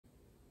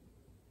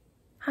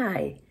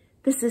Hi,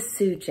 this is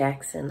Sue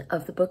Jackson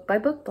of the Book by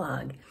Book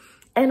blog,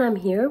 and I'm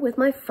here with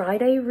my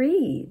Friday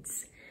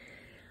reads.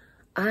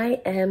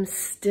 I am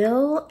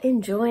still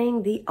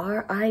enjoying the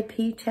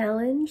R.I.P.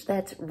 challenge.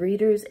 That's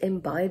Readers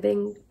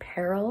Imbibing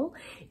Peril.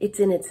 It's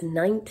in its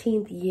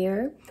 19th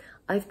year.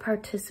 I've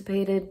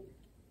participated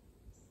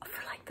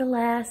for like the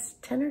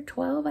last 10 or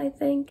 12, I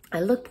think. I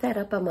looked that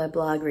up on my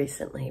blog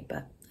recently,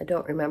 but I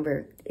don't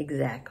remember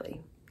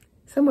exactly.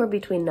 Somewhere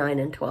between 9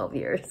 and 12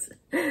 years.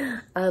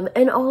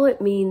 And all it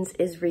means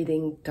is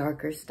reading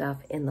darker stuff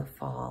in the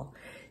fall.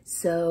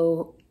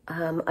 So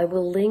I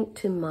will link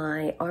to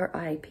my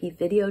R.I.P.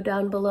 video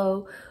down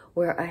below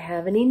where I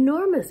have an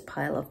enormous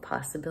pile of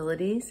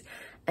possibilities,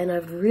 and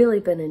I've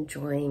really been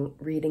enjoying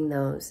reading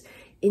those.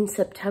 In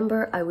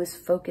September, I was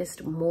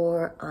focused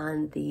more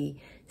on the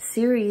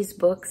series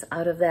books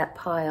out of that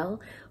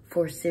pile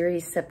for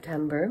Series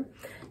September.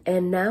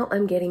 And now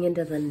I'm getting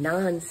into the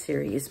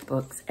non-series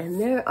books,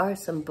 and there are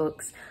some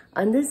books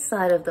on this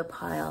side of the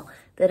pile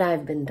that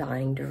I've been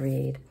dying to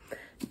read.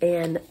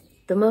 And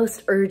the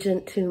most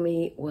urgent to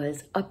me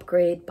was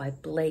Upgrade by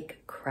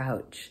Blake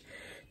Crouch.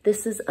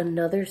 This is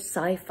another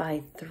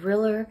sci-fi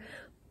thriller.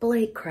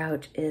 Blake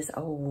Crouch is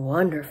a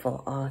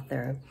wonderful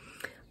author.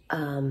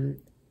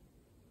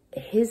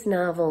 His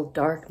novel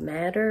Dark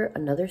Matter,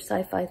 another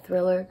sci-fi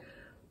thriller,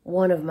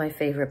 one of my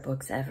favorite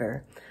books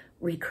ever.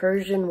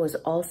 Recursion was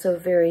also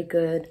very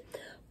good.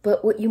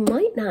 But what you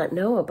might not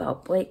know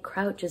about Blake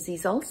Crouch is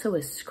he's also a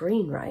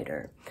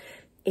screenwriter.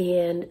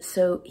 And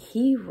so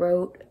he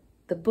wrote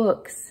the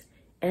books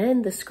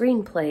and the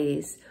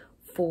screenplays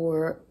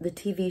for the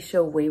TV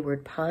show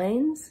Wayward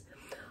Pines,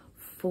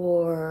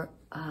 for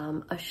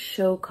a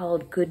show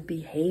called Good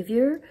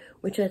Behavior,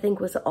 which I think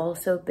was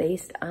also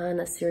based on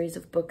a series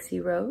of books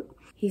he wrote.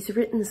 He's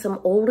written some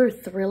older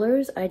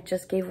thrillers. I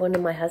just gave one to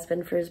my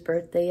husband for his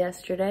birthday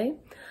yesterday.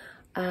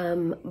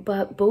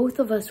 But both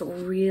of us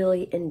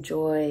really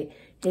enjoy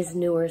his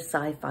newer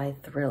sci-fi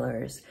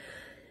thrillers.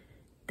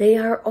 They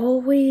are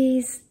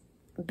always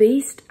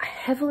based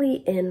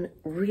heavily in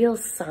real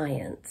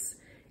science,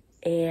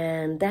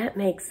 and that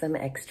makes them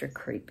extra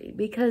creepy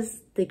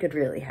because they could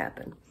really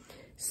happen.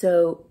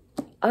 So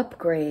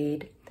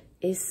Upgrade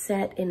is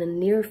set in a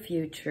near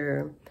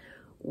future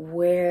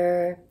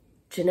where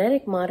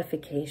genetic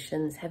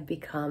modifications have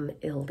become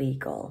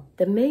illegal.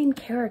 The main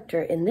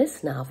character in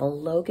this novel,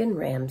 Logan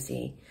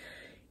Ramsey,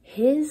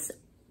 his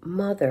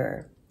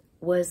mother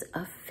was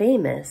a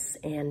famous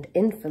and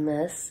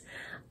infamous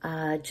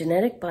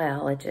genetic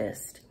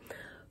biologist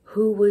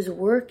who was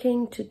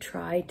working to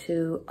try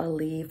to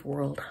alleviate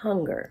world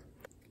hunger.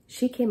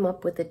 She came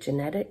up with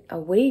a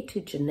way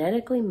to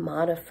genetically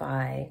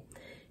modify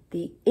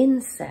the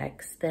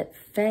insects that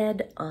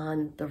fed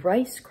on the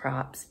rice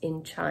crops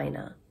in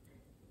China.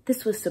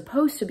 This was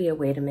supposed to be a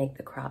way to make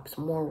the crops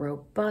more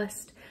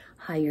robust,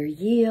 higher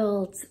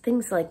yields,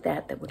 things like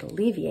that that would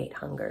alleviate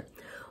hunger.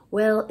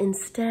 Well,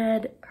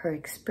 instead, her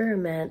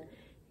experiment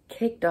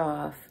kicked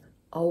off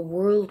a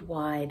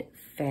worldwide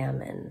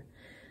famine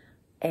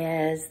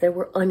as there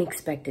were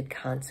unexpected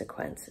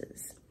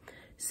consequences.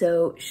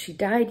 So she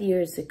died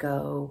years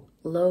ago.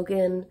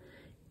 Logan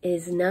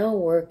is now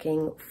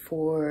working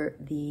for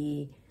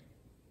the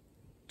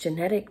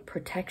Genetic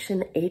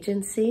Protection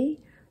Agency,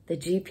 the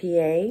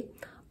GPA,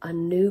 a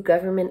new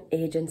government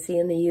agency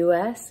in the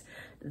U.S.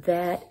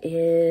 that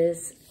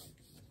is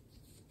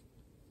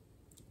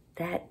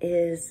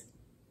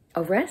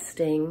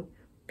arresting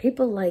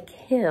people like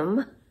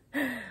him.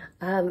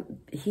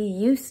 He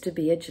used to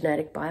be a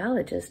genetic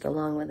biologist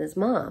along with his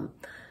mom.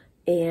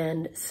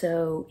 And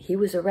so he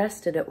was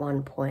arrested at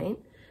one point.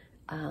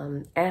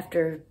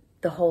 After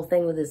the whole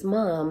thing with his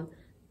mom,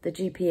 the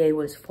GPA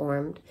was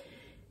formed.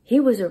 He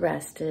was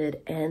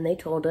arrested, and they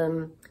told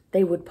him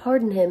they would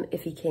pardon him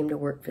if he came to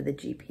work for the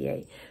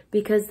GPA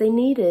because they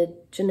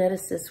needed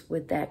geneticists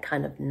with that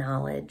kind of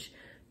knowledge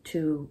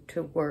to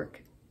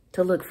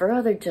look for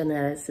other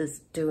geneticists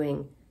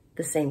doing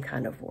the same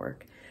kind of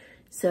work.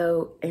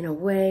 So in a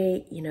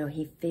way, you know,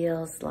 he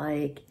feels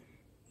like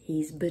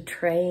he's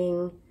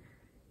betraying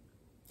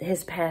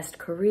his past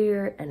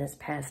career and his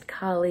past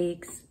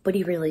colleagues, but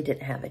he really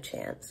didn't have a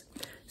chance.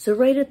 So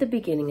right at the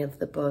beginning of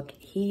the book,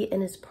 he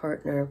and his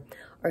partner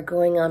are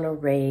going on a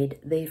raid.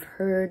 They've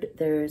heard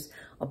there's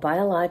a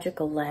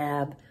biological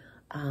lab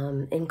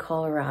in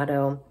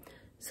Colorado.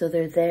 So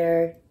they're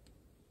there.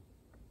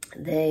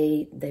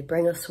 They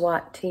bring a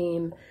SWAT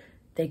team.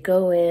 They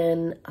go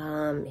in.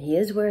 He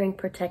is wearing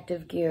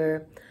protective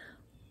gear,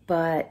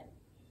 but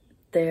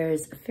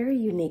there's a very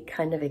unique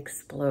kind of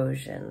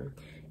explosion.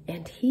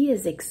 And he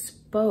is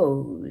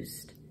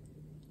exposed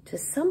to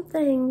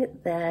something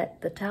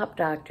that the top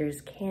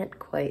doctors can't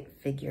quite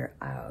figure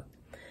out.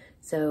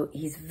 So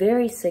he's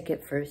very sick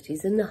at first.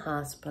 He's in the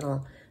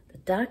hospital. The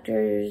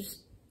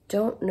doctors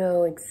don't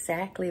know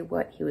exactly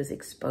what he was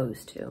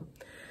exposed to.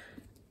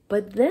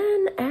 But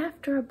then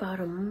after about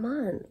a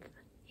month,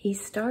 he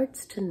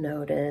starts to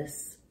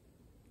notice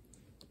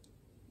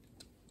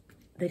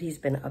that he's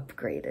been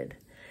upgraded.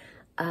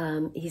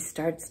 He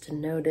starts to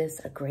notice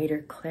a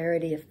greater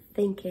clarity of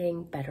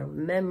thinking, better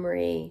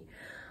memory.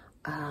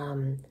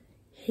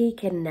 He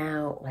can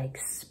now like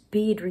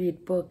speed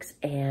read books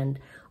and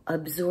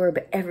absorb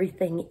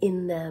everything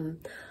in them.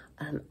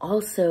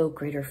 Also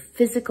greater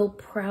physical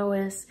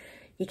prowess.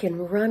 He can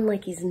run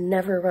like he's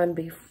never run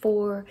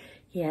before.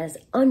 He has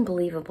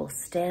unbelievable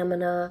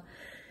stamina.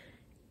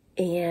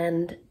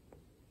 And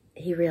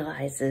he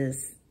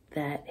realizes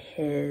that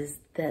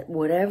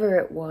whatever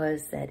it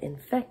was that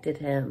infected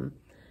him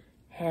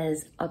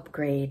has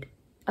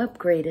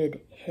upgraded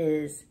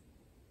his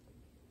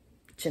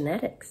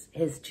genetics,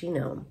 his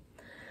genome.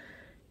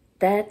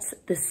 That's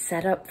the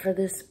setup for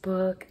this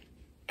book.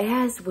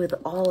 As with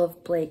all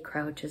of Blake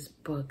Crouch's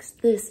books,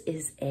 this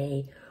is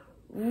a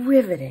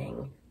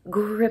riveting,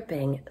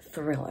 gripping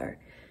thriller.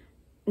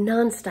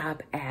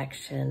 Non-stop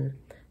action.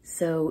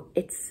 So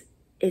it's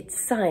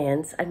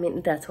science. I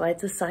mean, that's why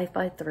it's a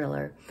sci-fi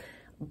thriller.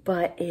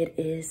 But it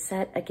is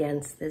set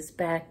against this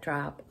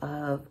backdrop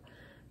of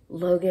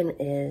Logan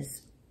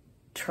is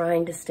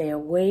trying to stay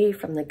away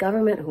from the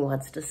government who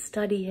wants to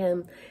study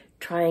him,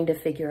 trying to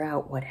figure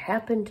out what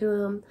happened to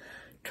him,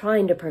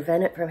 trying to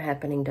prevent it from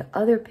happening to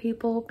other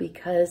people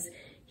because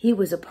he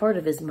was a part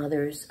of his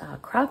mother's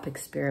crop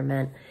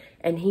experiment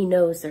and he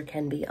knows there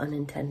can be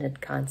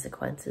unintended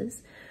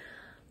consequences.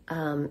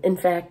 In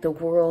fact, the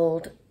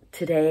world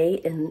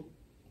today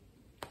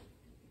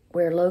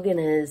where Logan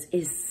is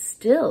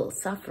still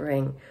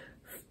suffering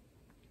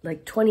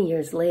like 20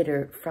 years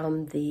later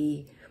from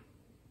the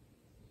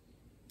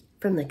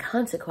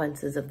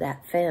consequences of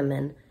that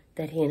famine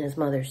that he and his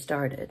mother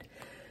started.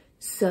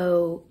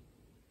 So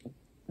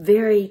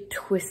very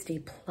twisty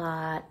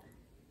plot,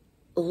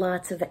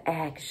 lots of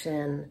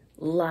action,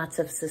 lots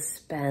of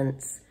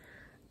suspense,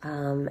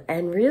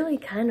 and really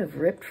kind of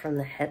ripped from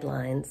the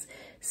headlines.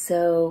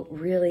 So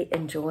really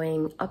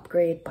enjoying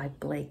Upgrade by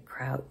Blake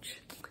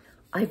Crouch.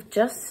 I've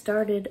just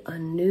started a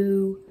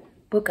new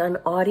book on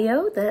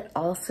audio that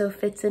also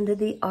fits into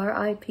the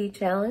R.I.P.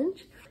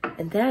 challenge,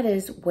 and that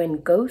is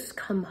When Ghosts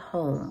Come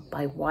Home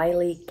by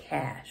Wiley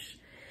Cash.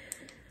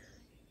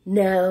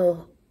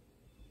 Now,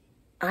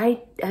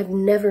 I've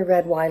never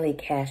read Wiley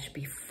Cash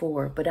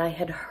before, but I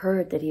had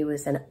heard that he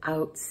was an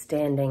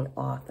outstanding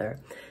author.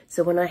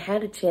 So when I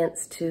had a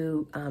chance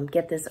to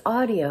get this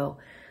audio,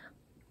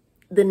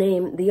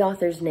 the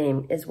author's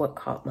name is what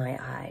caught my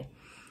eye.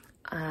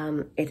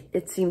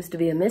 It seems to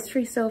be a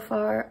mystery so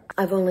far.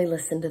 I've only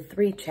listened to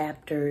 3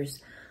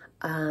 chapters.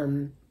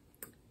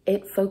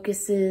 It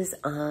focuses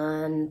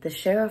on the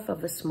sheriff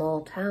of a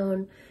small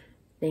town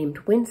named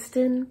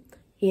Winston.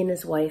 He and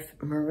his wife,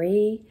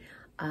 Marie,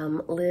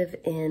 live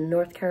in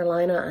North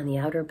Carolina on the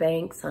Outer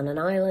Banks on an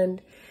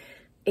island.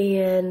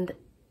 And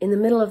in the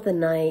middle of the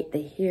night,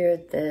 they hear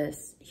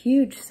this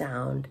huge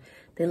sound.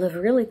 They live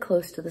really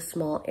close to the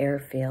small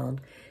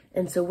airfield.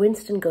 And so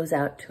Winston goes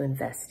out to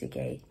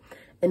investigate.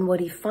 And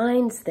what he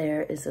finds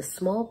there is a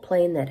small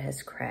plane that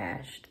has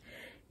crashed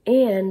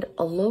and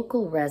a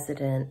local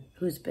resident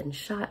who's been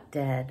shot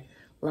dead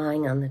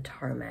lying on the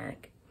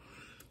tarmac.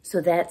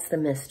 So that's the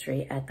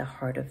mystery at the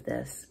heart of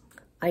this.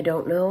 I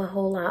don't know a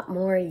whole lot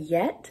more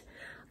yet.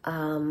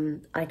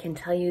 I can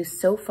tell you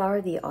so far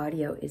the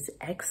audio is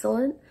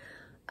excellent,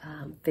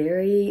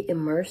 very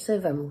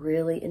immersive. I'm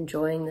really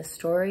enjoying the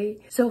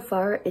story. So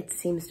far it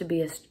seems to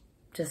be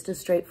just a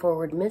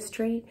straightforward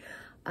mystery.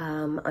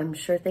 I'm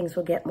sure things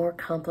will get more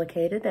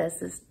complicated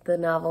as the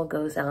novel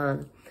goes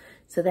on.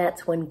 So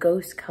that's When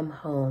Ghosts Come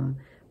Home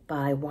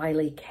by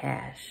Wiley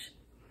Cash.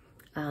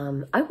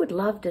 I would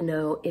love to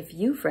know if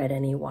you've read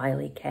any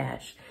Wiley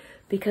Cash,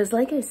 because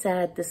like I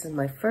said, this is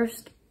my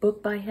first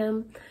book by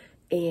him,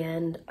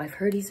 and I've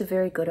heard he's a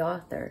very good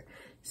author.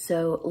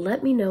 So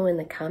let me know in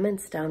the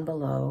comments down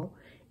below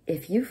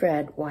if you've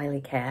read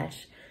Wiley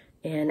Cash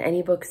and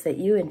any books that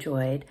you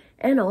enjoyed,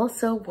 and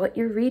also what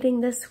you're reading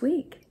this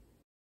week.